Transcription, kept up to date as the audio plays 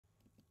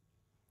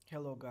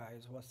Hello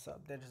guys, what's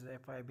up? This is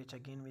FI Bitch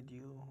again with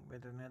you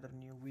with another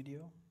new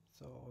video.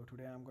 So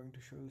today I'm going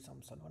to show you some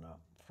Solana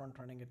front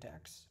running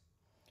attacks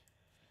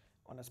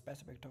on a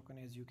specific token.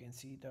 As you can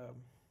see,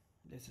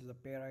 this is the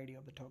pair ID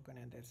of the token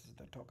and this is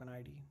the token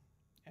ID,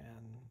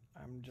 and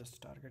I'm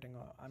just targeting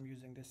I'm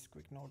using this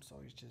quick node, so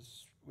it's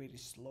just very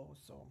slow,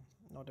 so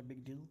not a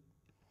big deal.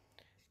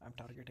 I'm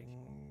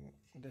targeting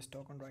this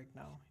token right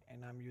now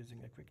and I'm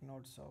using a quick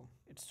node, so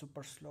it's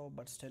super slow,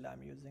 but still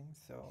I'm using.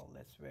 So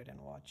let's wait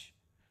and watch.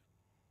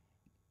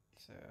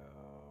 So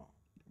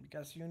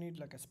because you need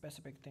like a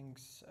specific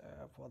things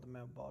for the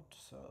mapbot,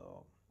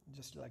 so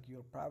just like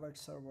your private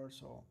server,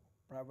 so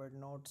private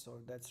node, so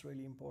that's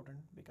really important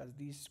because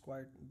these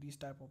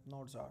type of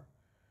nodes are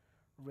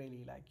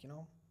really, like,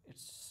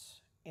 it's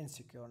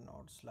insecure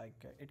nodes,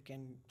 like it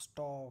can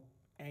stop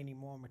any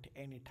moment,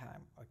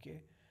 anytime.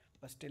 Okay,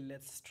 but still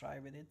let's try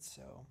with it.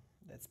 So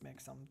let's make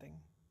something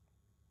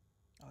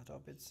out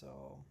of it.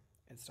 So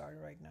it started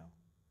right now.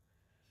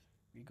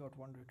 We got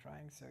one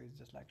retrying, so it's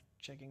just like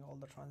checking all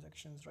the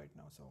transactions right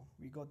now. So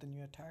we got the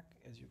new attack,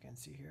 as you can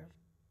see here,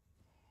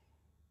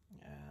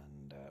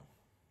 and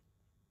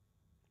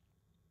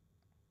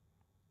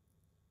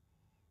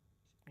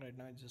right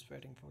now it's just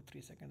waiting for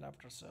 3 seconds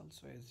after sell.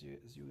 So as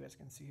you guys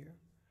can see here,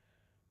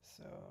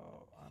 so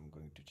I'm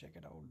going to check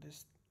it out,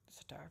 this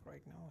attack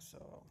right now.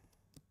 So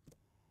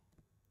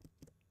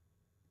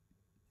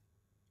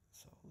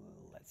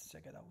let's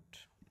check it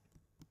out.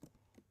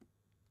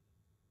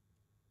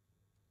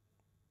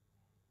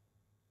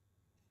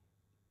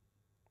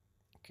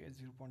 Okay,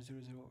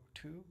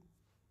 0.002,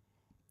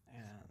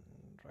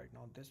 and right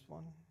now this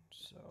one.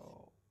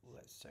 So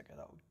let's check it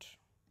out.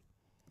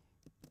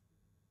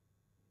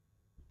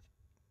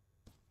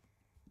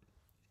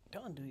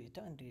 Don't do it.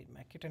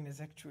 My kitten is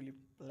actually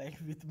playing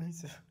with me,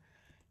 so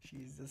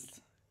she's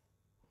just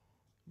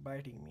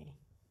biting me.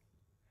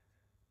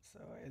 So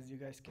as you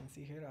guys can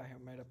see here, I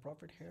have made a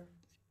profit here.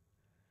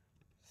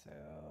 So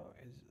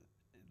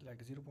it's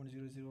like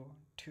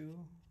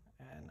 0.002,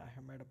 and I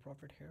have made a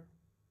profit here,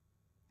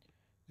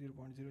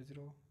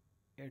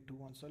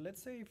 0.00821. So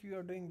let's say if you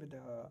are doing with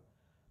a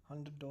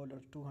 $100,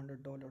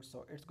 $200,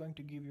 so it's going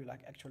to give you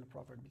like actual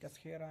profit, because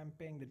here I'm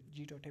paying the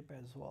Jito tip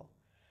as well.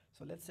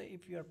 So let's say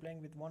if you are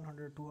playing with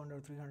 $100,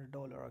 $200,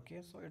 $300,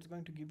 okay, so it's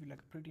going to give you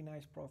like a pretty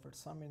nice profit.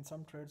 In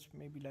some trades,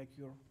 maybe like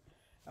your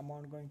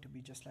amount going to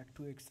be just like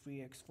 2x,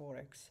 3x,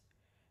 4x,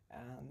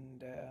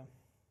 and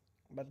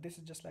but this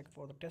is just like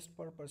for the test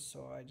purpose,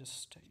 so I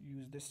just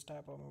use this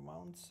type of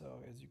amount.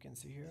 So as you can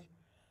see here,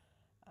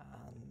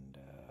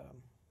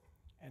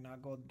 and I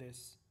got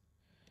this.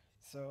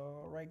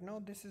 So right now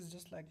this is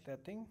just like the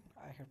thing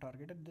I have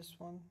targeted this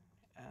one,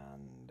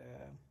 and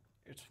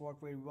it's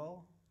worked very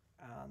well.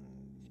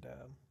 And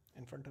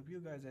in front of you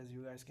guys, as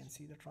you guys can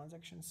see the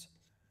transactions,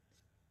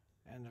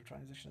 and the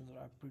transactions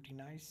are pretty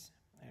nice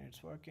and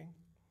it's working.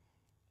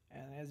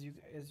 And as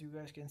you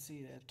guys can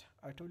see, that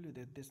I told you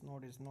that this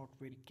node is not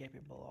very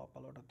capable of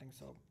a lot of things,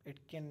 so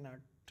it cannot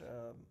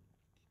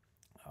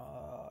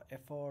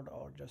afford,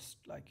 or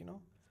just like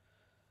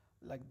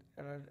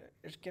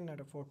it cannot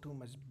afford too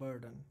much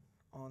burden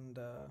on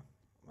the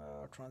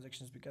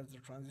transactions, because the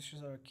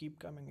transactions are keep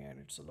coming, and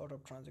it's a lot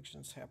of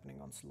transactions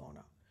happening on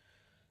Solana.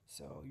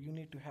 So you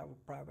need to have a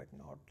private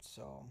node,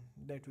 so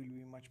that will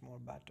be much more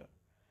better.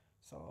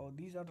 So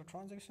these are the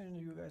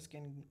transactions you guys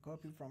can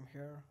copy from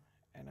here,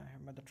 and I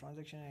have made the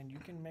transaction, and you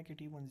can make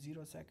it even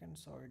 0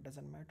 seconds, so it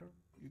doesn't matter.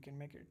 You can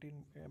make it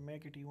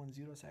even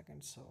 0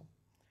 seconds, so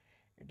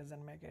it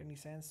doesn't make any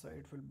sense. So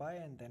it will buy,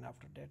 and then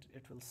after that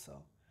it will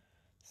sell.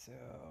 So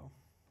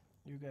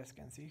you guys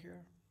can see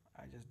here,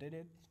 I just did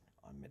it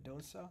on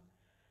Medusa,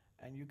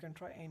 and you can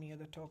try any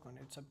other token,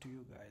 it's up to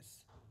you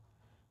guys.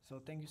 So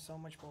thank you so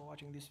much for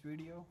watching this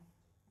video,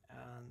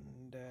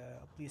 and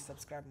please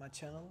subscribe my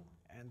channel.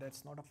 And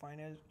that's not a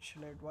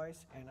financial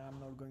advice, and I'm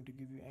not going to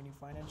give you any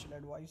financial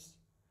advice.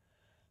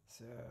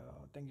 So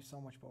thank you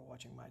so much for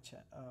watching my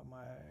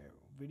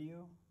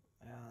video,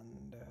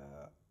 and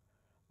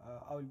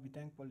I will be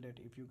thankful that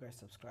if you guys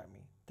subscribe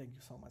me. Thank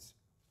you so much.